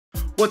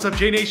What's up,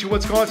 J Nation?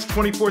 What's going on? It's the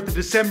 24th of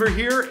December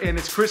here, and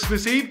it's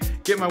Christmas Eve.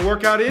 Get my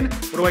workout in.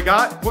 What do I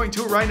got? Pointing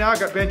to it right now. I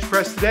got bench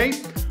press today.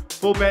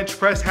 Full bench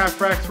press,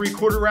 half rack,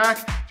 3/4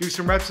 rack. Do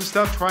some reps and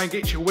stuff. Try and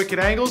get your wicked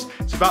angles.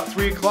 It's about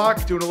 3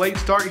 o'clock. Doing a late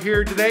start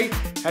here today.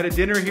 Had a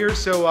dinner here,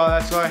 so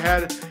that's why I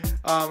had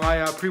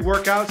my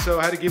pre-workout. So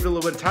I had to give it a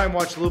little bit of time,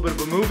 watch a little bit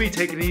of a movie,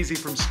 taking it easy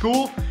from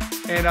school.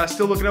 And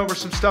still looking over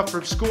some stuff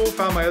from school.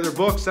 Found my other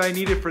books that I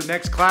needed for the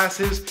next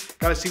classes.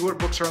 Got to see what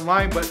books are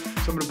online, but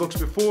some of the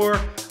books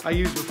I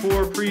used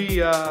before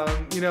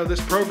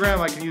this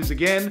program, I can use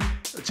again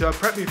to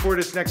prep me for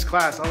this next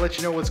class. I'll let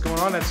you know what's going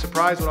on. That's a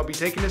surprise what I'll be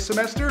taking this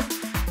semester.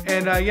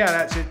 And yeah,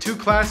 that's it. 2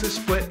 classes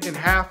split in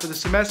half for the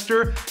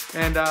semester,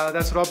 and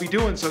that's what I'll be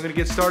doing. So I'm going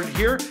to get started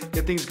here,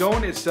 get things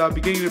going. It's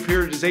beginning of the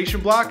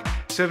periodization block,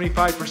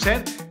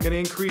 75%. Going to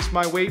increase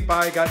my weight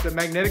by, got the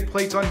magnetic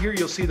plates on here.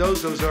 You'll see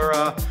those. Those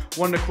are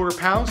 1 1/4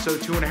 pounds, so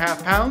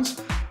 2.5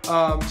 pounds.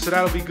 So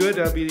that'll be good.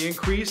 That'll be the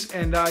increase.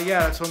 And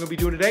yeah, that's what I'm going to be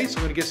doing today. So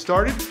I'm going to get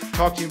started,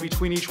 talk to you in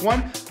between each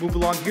one, move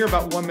along here,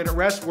 about 1 minute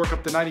rest, work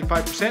up to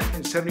 95%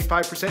 and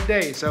 75%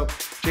 days. So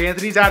J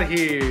Anthony's out of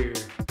here.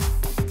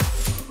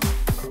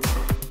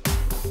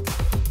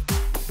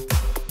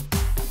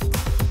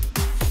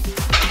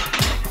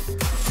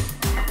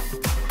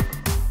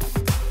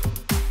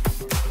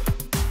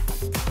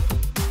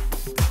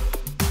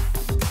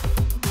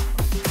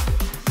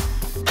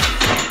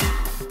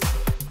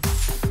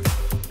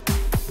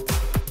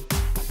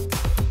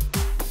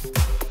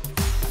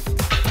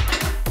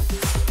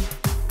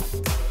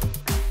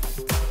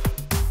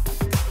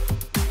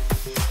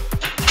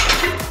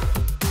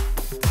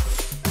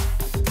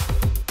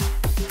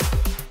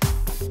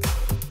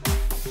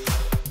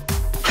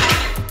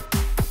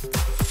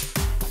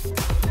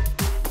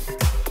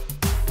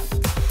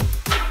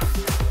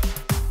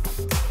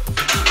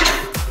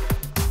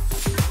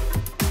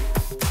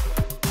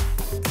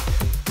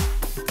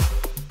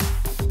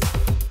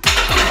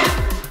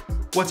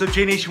 What's up,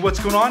 J Nation? What's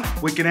going on?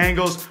 Wicked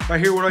angles. Right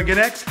here, what do I get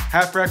next?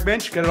 Half rack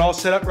bench. Got it all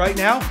set up right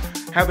now.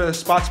 Have the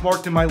spots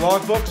marked in my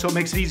logbook, so it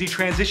makes it easy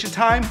transition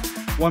time.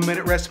 1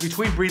 minute rest in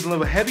between. Breathe a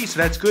little heavy, so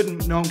that's good.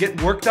 And know I'm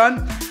getting work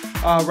done.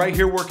 Right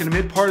here, working the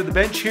mid part of the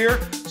bench here.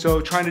 So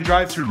trying to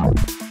drive through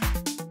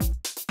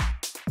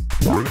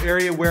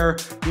area where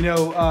you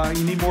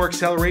need more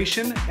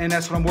acceleration, and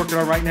that's what I'm working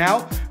on right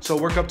now. So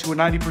work up to a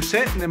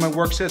 90%, and then my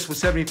work sets with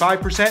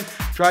 75%.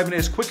 Driving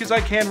as quick as I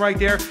can right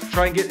there.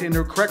 Try and get in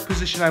the correct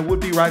position I would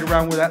be right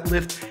around where that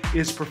lift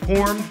is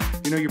performed.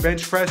 Your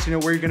bench press, where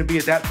you're going to be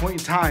at that point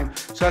in time.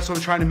 So that's what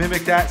I'm trying to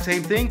mimic, that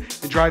same thing,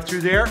 and drive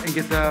through there and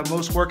get the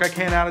most work I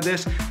can out of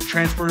this,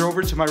 transfer it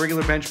over to my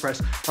regular bench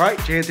press. All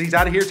right, J Anthony's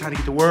out of here. Time to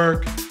get to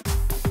work.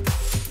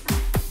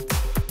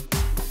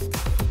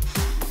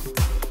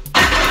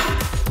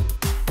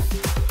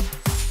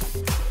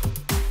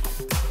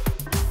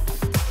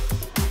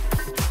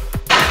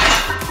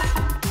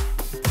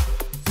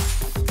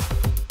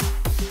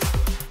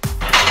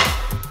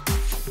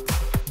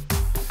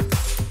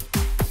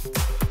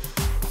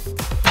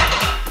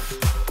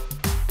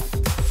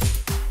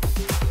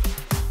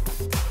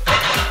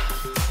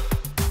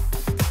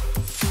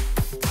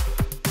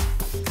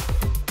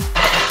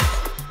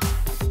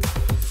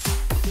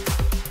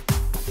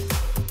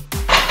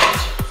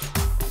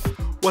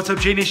 What's up,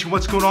 J Nation?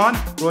 What's going on?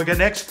 What do I got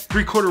next?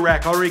 3/4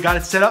 rack. Already got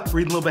it set up.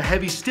 Breathing a little bit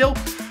heavy still.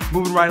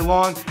 Moving right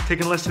along.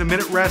 Taking less than a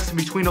minute rest in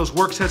between those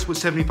work sets with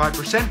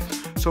 75%.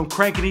 So I'm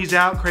cranking these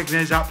out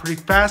pretty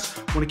fast.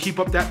 Want to keep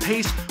up that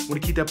pace. Want to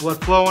keep that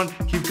blood flowing.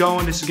 Keep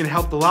going. This is going to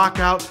help the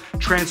lockout.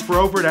 Transfer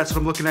over. That's what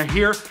I'm looking at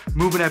here.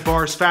 Moving that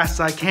bar as fast as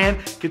I can.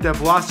 Get that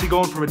velocity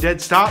going from a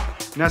dead stop.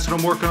 And that's what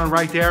I'm working on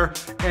right there.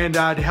 And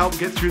to help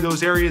get through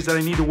those areas that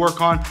I need to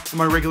work on in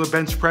my regular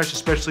bench press,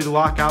 especially the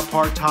lockout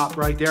part, top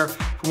right there.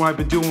 From what I've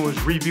been doing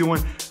was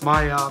reviewing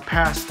my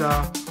past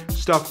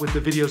stuff with the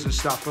videos and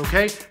stuff,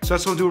 okay? So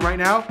that's what I'm doing right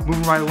now,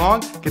 moving right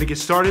along, gonna get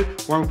started,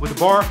 warm up with the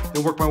bar,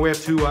 then work my way up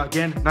to,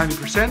 again,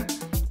 90%.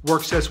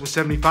 Work sets with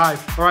 75.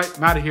 All right,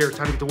 I'm out of here,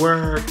 time to get to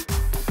work.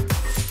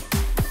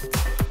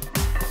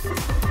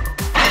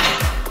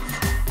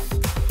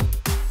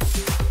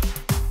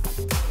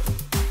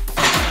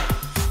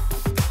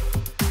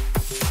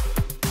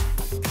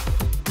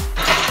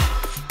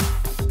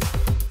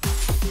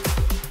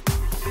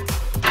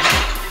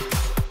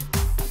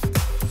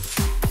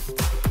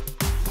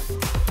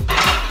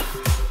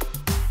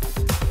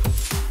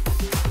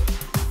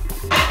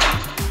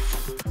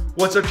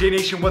 What's up, J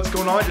Nation? What's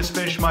going on? Just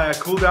finished my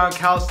cool down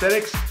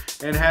calisthenics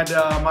and had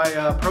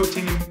my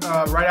protein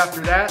right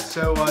after that.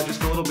 So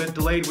just a little bit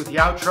delayed with the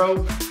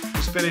outro.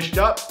 Just finished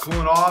up,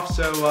 cooling off.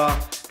 So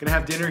gonna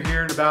have dinner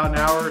here in about an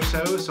hour or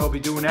so. So I'll be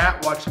doing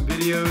that, watch some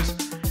videos.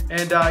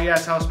 And yeah,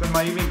 that's how I'll spend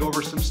my evening, go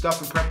over some stuff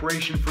in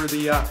preparation for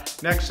the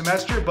next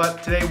semester.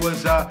 But today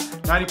was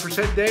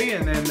 90% day,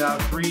 and then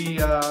 5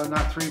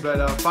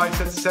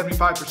 sets of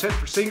 75%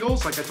 for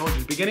singles, like I told you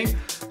at the beginning.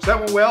 So that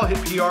went well, hit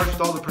PRs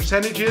with all the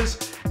percentages,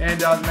 and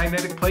the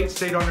magnetic plate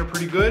stayed on there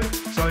pretty good.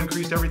 So I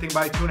increased everything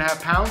by 2.5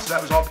 pounds, so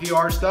that was all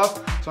PR stuff.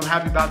 So I'm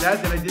happy about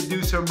that. Then I did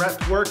do some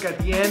rep work at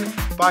the end,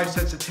 5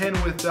 sets of 10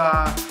 with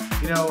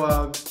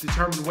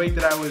determined weight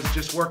that I was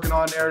just working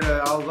on there.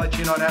 I'll let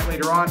you in on that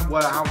later on,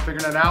 how I'm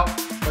figuring that out.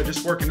 But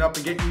just working up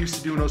and getting used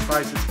to doing those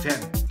 5 sets of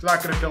 10. So I'm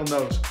not gonna film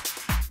those.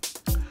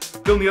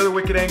 Film the other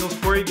wicked angles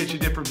for you, get you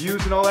different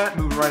views and all that,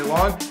 moving right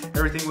along.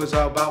 Everything was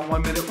about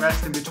 1 minute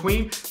rest in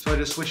between, so I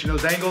just switching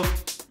those angles.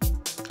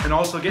 And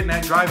also getting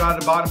that drive out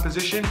of the bottom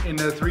position in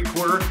the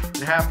 3/4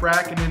 and half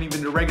rack, and then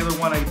even the regular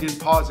one, I did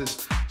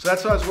pauses. So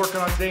that's what I was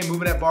working on today,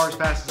 moving that bar as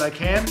fast as I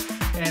can,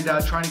 and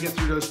trying to get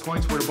through those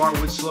points where the bar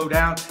would slow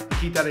down and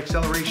keep that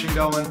acceleration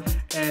going,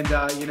 and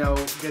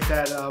get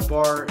that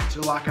bar to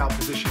the lockout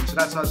position. So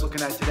that's what I was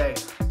looking at today.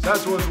 So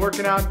that's what I was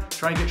working on,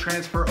 trying to get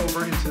transfer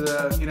over into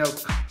the,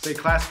 say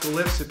classical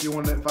lifts if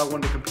I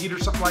wanted to compete or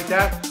something like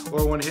that,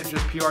 or want to hit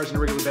just PRs in a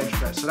regular bench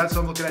press. So that's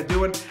what I'm looking at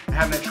doing, and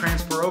having that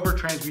transfer over,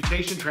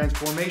 transmutation,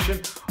 transformation,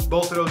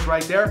 both of those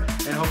right there,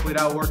 and hopefully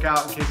that'll work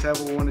out in case I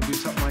ever want to do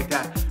something like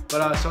that. But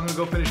so I'm gonna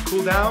go finish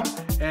cool down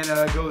and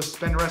go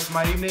spend the rest of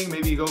my evening,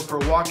 maybe go for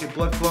a walk, get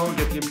blood flowing,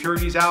 get the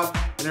impurities out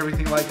and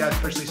everything like that,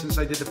 especially since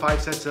I did the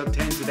 5 sets of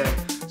 10 today.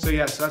 So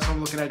yeah, so that's what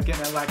I'm looking at,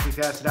 getting that lactic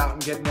acid out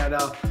and getting that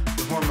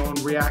the hormone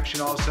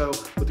reaction also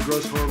with the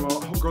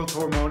growth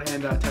hormone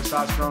and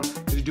testosterone,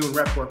 because you're doing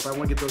rep work, but I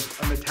want to get those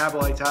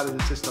metabolites out of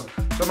the system.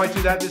 So I might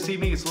do that this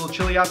evening. It's a little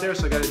chilly out there,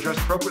 so I got to dress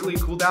appropriately,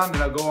 cool down,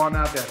 and I'll go on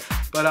out there.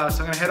 But so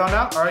I'm gonna head on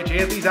out. All right, Jay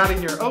Anthony's out of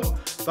here. Oh,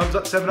 thumbs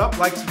up, 7 up,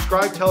 like,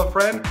 subscribe, tell a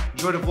friend,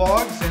 enjoy the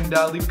vlogs, and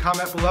leave a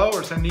comment below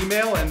or send an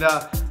email. And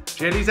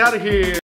Jay Anthony's out of here.